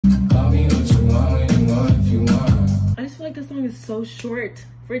this song is so short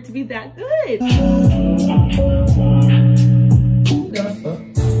for it to be that good. Can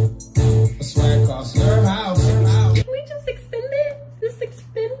we just extend it? Just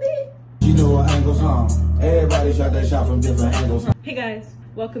extend it? You know what angles on. Everybody shot that shot from different angles. Hey guys,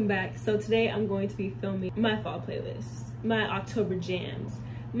 welcome back. So today I'm going to be filming my fall playlist, my October jams,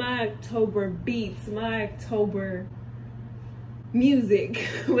 my October beats, my October music,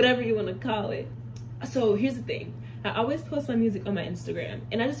 whatever you want to call it. So here's the thing. I always post my music on my Instagram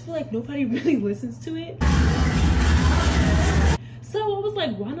and I just feel like nobody really listens to it. So I was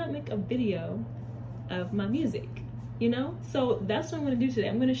like, why not make a video of my music, you know? So that's what I'm gonna do today.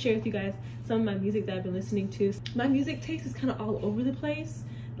 I'm gonna share with you guys some of my music that I've been listening to. My music taste is kind of all over the place.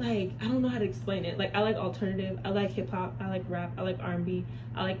 Like, I don't know how to explain it. Like, I like alternative, I like hip hop, I like rap, I like R&B,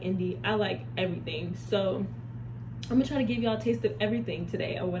 I like indie, I like everything. So I'm gonna try to give y'all a taste of everything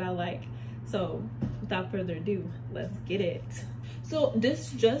today of what I like. So without further ado, let's get it. So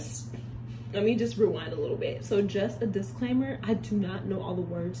let me just rewind a little bit. So just a disclaimer, I do not know all the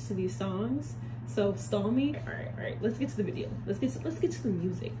words to these songs, so stall me. All right, let's get to the video. Let's get to the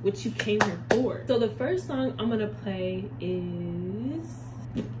music, which you came here for. So the first song I'm gonna play is,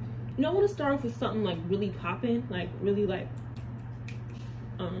 I want to start off with something like really popping, like really like,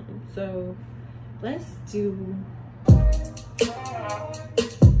 so let's do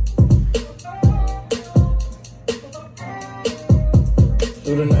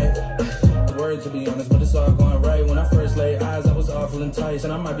Through the night, word to be honest, but it's all going right. When I first laid eyes, I was awful enticed,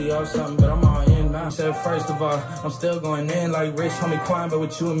 and I might be off something, but I'm all in now. Said first of all, I'm still going in like rich homie Quan, but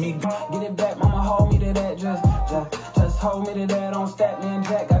with you and me. Get it back, mama, hold me to that, just hold me to that. On stat, man,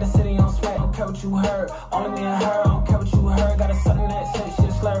 Jack, got a city on smack. Don't care what you heard, only me and her. Don't care what you heard, got a something that said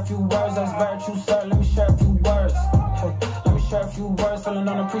shit, slur a few words. That's virtue, sir. Let me share a few words. Hey, let me share a few words. Feeling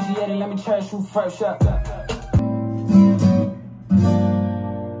unappreciated, let me cherish you first. Yeah.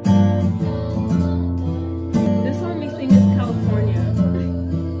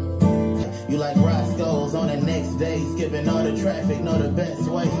 Skipping all the traffic, know the best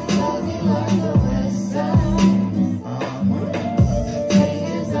way. Love you like the west side.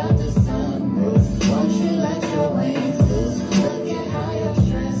 Fingers out the sunroof. Won't you let your wings loose? Look at how your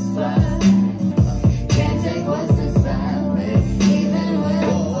stress flies. Can't take what's inside me, even when I'm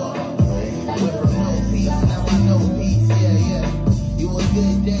far away. Went from no peace, now I know peace. Yeah. You a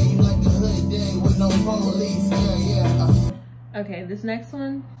good day, you like a hood day with no police. Yeah. Okay, this next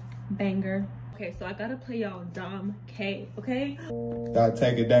one, banger. Okay, so I gotta play y'all Dom K, okay? Gotta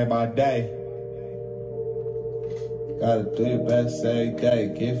take it day by day. Gotta do your best every day.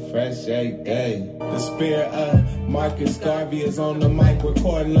 Get fresh every day. The spirit of Marcus Garvey is on the mic,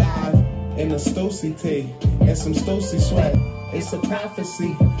 recording live in the Stussy tee and some Stussy sweat. It's a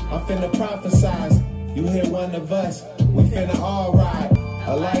prophecy. I'm finna prophesize. You hear one of us, we finna all ride.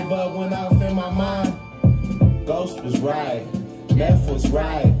 A light bulb went off in my mind. Ghost was right, left was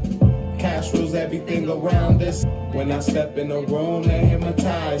right. Cash rules everything around us. When I step in the room, they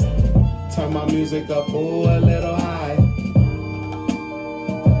hypnotized. Turn my music up, ooh, a little high.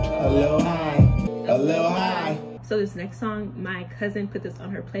 A little high, a little high. So this next song, my cousin put this on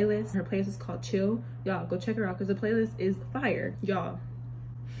her playlist. Her playlist is called Chill. Y'all, go check her out because the playlist is fire. Y'all,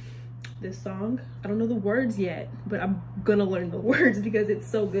 this song, I don't know the words yet, but I'm gonna learn the words because it's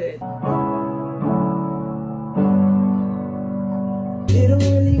so good. It don't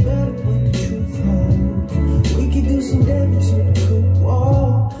really matter what the truth holds. We can do some damage in the cool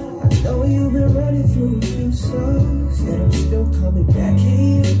wall. I know you've been running through a few songs, and I'm still coming back at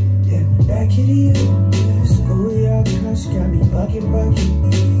you. Yeah, back at you. Yeah, schoolyard crush got me bugging.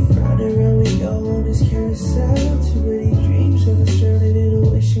 Round and round we go on this carousel. Too many dreams of us drowning in a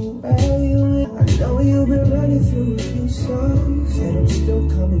wishing well. I know you've been running through a few songs, and I'm still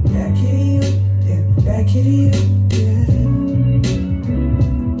coming back at you. Yeah, back at you. Yeah.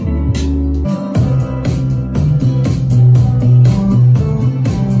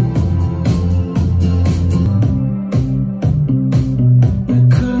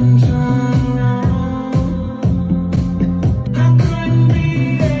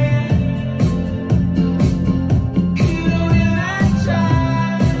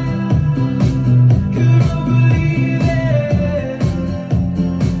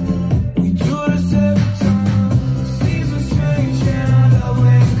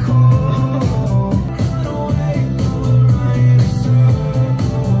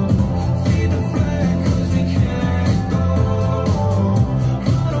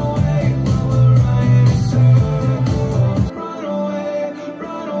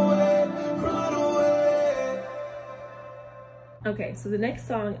 Okay, so the next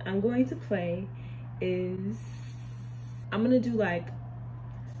song I'm going to play is I'm gonna do like,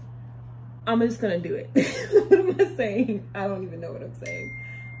 I'm just gonna do it. What am I saying? I don't even know what I'm saying.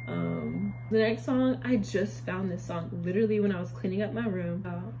 The next song, I just found this song literally when I was cleaning up my room.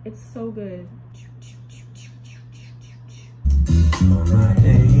 It's so good. You're my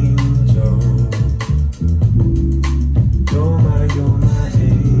angel. You're my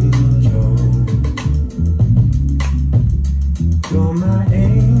angel. You're my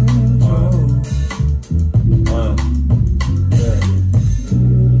angel.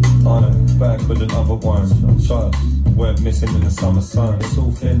 Back with another one. Trust, went missing in the summer sun. It's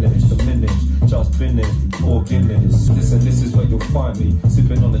all finished, diminished, just finished. 4 Guinness. Listen, this is where you'll find me,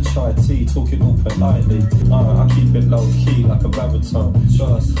 sipping on the chai tea, talking all politely. I keep it low key like a baritone.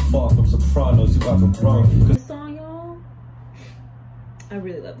 Just far from sopranos who haven't grown. This song, y'all, I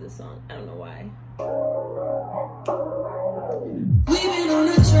really love this song. I don't know why. We've been on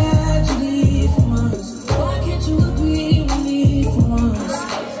a tragedy for months. Why can't you agree with me for once?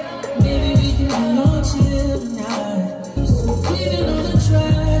 Maybe we can be on chill tonight. We've been on a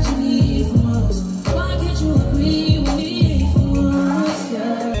tragedy for months. Why can't you agree with me for once?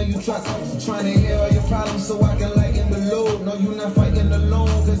 Yeah. You trust me, trying to hear all your problems so I can lighten the load. No, you're not fighting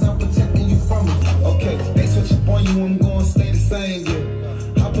alone, cause I'm protecting you from it. Okay, they switch up on you, I'm gonna stay the same,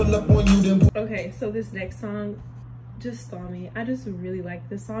 yeah. I pull up on you, then. Okay, so this next song just saw me. I just really like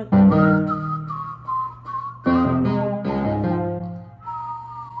this song.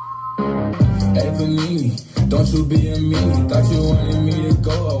 Hey, Panini, don't you be a meanie. Thought you wanted me to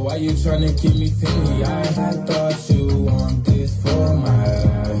go, why you trying to keep me teeny? I thought you want this for my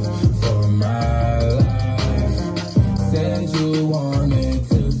life, for my life. Said you wanted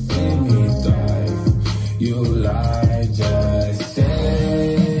to see me thrive. You lied, just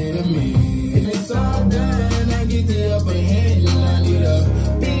say to me. If it's all done, I get the upper hand. And I need a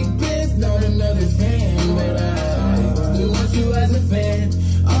big piss, not another fan. But I still want you as a fan.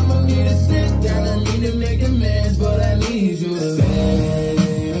 I'ma need to sit down, I need to make amends, but I need you to say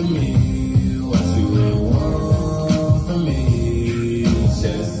to me what you want from me.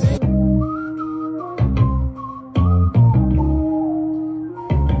 Just say.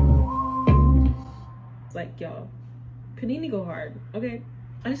 Like, y'all, Panini go hard, okay?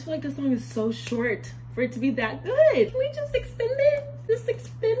 I just feel like this song is so short for it to be that good. Can we just extend it? Just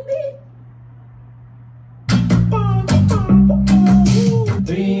extend it?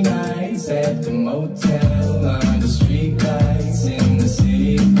 3 nights at the motel under street lights in the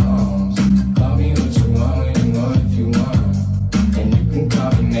city palms. Call me what you want when you want if you want, and you can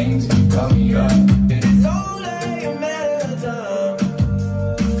call me names if you call me up. It's only a matter of time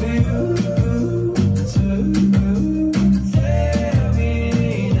for you to tell me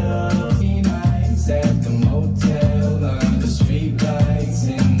now. 3 nights at the motel under street lights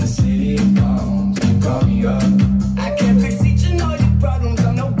in the city palms. You call me up. I can't fix each and all your problems.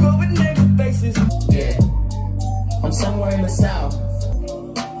 I'm no good with nigga faces. Yeah, I'm somewhere in the south.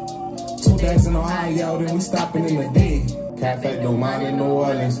 2 days in Ohio, then we stopping in the D. Cafe Do Mine in New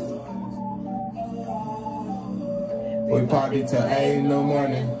Orleans. We party till 8 in the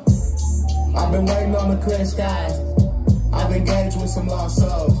morning. I've been waiting on the clear skies. I've engaged with some lost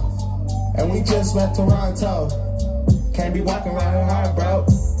souls, and we just left Toronto. Can't be walking around here hard, bro.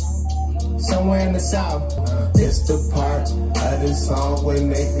 Somewhere in the south. It's the part of the song where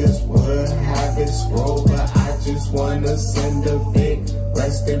niggas would have it scroll, but I just wanna send a big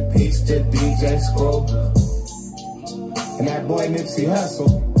rest in peace to DJ Scroll and that boy Nipsey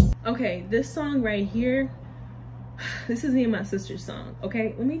Hussle. Okay, this song right here, this is me and my sister's song,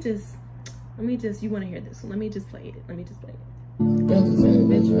 okay? Let me just, you wanna hear this one? Let me just play it. Brothers and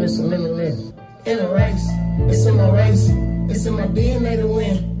adventurous and limitless. In a race, it's in my race. It's in my DNA to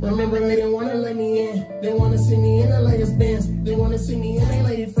win. Remember, they didn't wanna let me in. They wanna see me in the latest bands. They wanna see me in their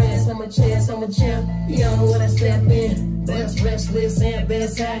lady friends. I'm a chance, I'm a champ. You know when I step in. Best restless and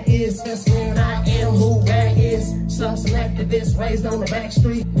best I is. That's when I am who I is. Sauce and activist raised on the back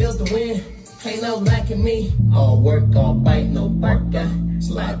street. Built to win. Ain't no lacking me. All work, all bite, no bark.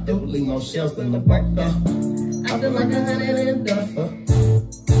 Slide through, leave more shells than the bark. I feel like 100 in a duffer.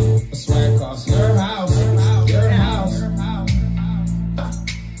 I swear across your house, your house.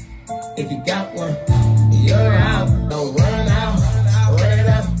 If you got one, you're out. Don't run out, run it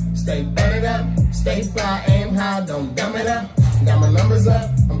up. Stay burn it up, stay fly, aim high, don't dumb it up. Got my numbers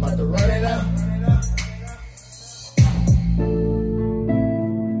up, I'm about to run it up.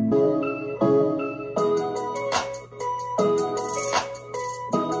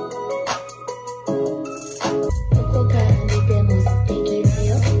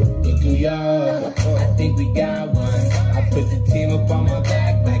 I think we got one. I put the team up on my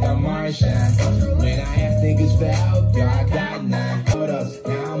back like I'm Marshawn. When I ask niggas for help, y'all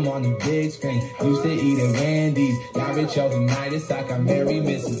on the big screen. Used to eat at Wendy's. Now rich overnight, it's like I married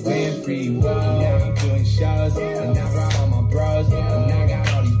Mrs. Winfrey. Whoa, now I'm doing shows, and I brought all my bros, and I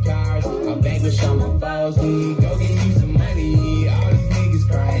got all these cars. I vanquish all my foes. Go get you some money. All these niggas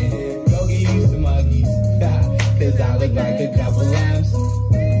crying. Go get you some Uggies. Cause I look like a couple lambs.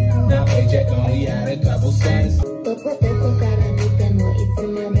 My paycheck only had a couple cents. Poco a poco cada mi demo, it's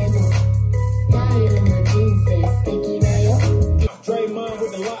in my demo. Style in my jeans, say sticky rayo. Draymond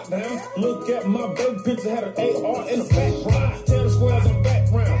with the lockdown. Look at my baby picture, had an AR in the background. 10 squares on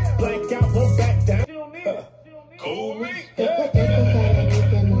background. Blank out, won't back down. Cool me. Poco a poco cada mi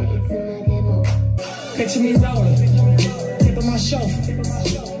demo, it's in my demo. Picture me rolling, tip of my chauffeur.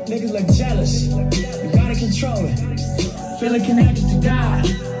 Niggas look jealous, you gotta control it. Feeling connected to God,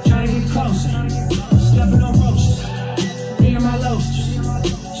 trying to get closer. Stepping on roaches, me and my loasters.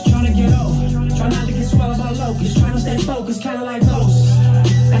 Just trying to get over, try not to get swallowed by locusts. Trying to stay focused, kinda like ghosts.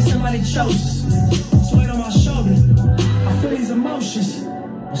 As somebody chose us, it's weight on my shoulder. I feel these emotions,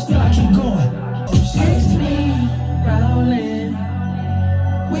 but still I keep going. It's me, rolling,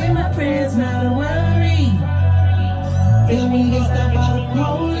 with my friends, not a worry. Feel me get stopped by the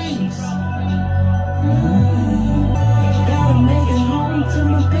police. Gotta make it home to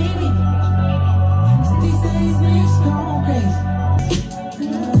my baby. These days niggas going crazy.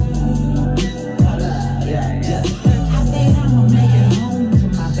 I think I'ma make it home to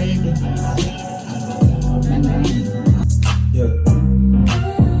my baby. Yeah.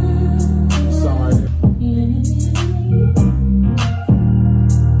 Sorry.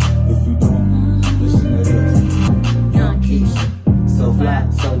 If you don't listen to this. Young Keisha, so fly,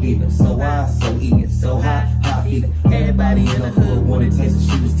 so deep, so wide, so even, so high, high feeling. Everybody in the hood wanted to taste it.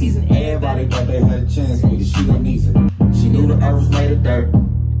 She was teasing everybody, Thought they had a chance with it, she don't need it. she knew the earth was made of dirt.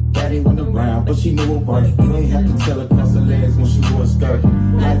 Daddy went around, but she knew it worked. You ain't have to tell her across her legs when she wore a skirt.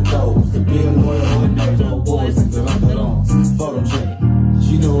 Like those, To be a loyal and nerves, old boys and the on. Photo check.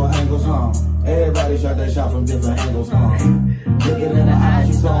 She knew her angles home. Everybody shot that shot from different angles home. Looking in her eyes,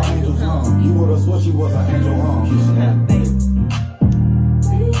 you saw angels home. You would've swore she was an angel home. Keisha had a baby.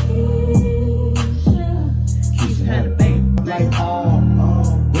 Keisha had a baby. Like, oh,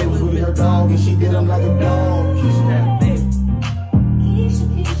 they was with her dog and she did him like a dog. Keisha had a baby. Keisha,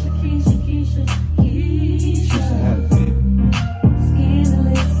 Keisha, Keisha, Keisha, Keisha Keisha. had a baby.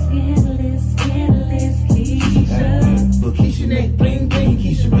 Scandalous, scandalous, scandalous, Keisha had a Keisha. baby. But Keisha neck bling bling,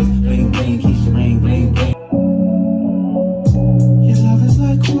 Keisha wrist bling bling, Keisha ring bling bling. Your love is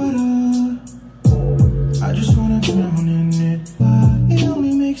like water. I just wanna drown in it. It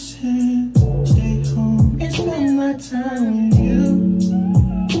only makes sense. Stay home and spend my time with you.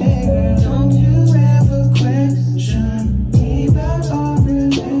 Hey girl, don't you ever question me about our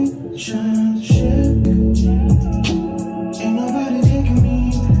relationship. Ain't nobody taking me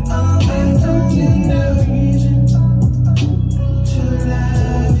away from you. No reason to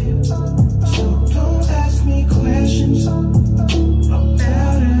love you. So don't ask me questions about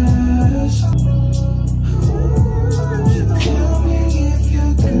us. So tell me if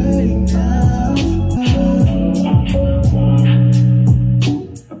you're good enough.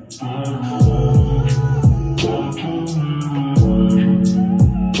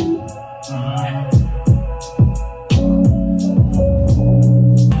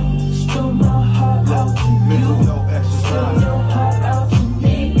 Spill my heart out to Mental you. health exercise. Spill your heart out to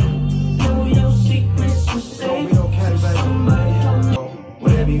me. Know your secrets to Don't say. be no cat, baby. Somebody help me.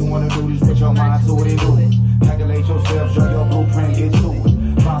 Whatever you wanna do, just put your mind to it and do it. Calculate yourself, show your blueprint, get to it.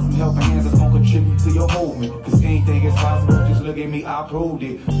 Find some helping hands that's gonna contribute to your movement. Cause anything is possible, just look at me, I proved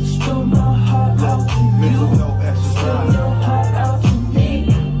it. Spill my heart out to Mental you. health Spill exercise. your heart out to me.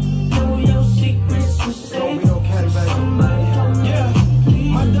 Know your secrets to say. Don't be no cat, baby. Somebody help me. Yeah,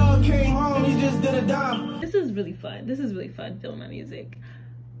 my dog came home, he just did a dime. This is really fun. This is really fun filming my music.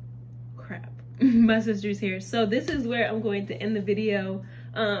 Crap. My sister's here. So this is where I'm going to end the video.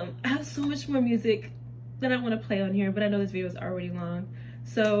 I have so much more music that I want to play on here, but I know this video is already long.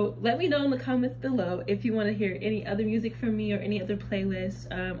 So let me know in the comments below if you want to hear any other music from me or any other playlist.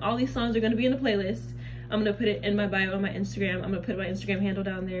 All these songs are going to be in a playlist. I'm going to put it in my bio on my Instagram. I'm going to put my Instagram handle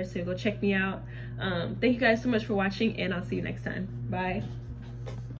down there, so go check me out. Thank you guys so much for watching, and I'll see you next time. Bye.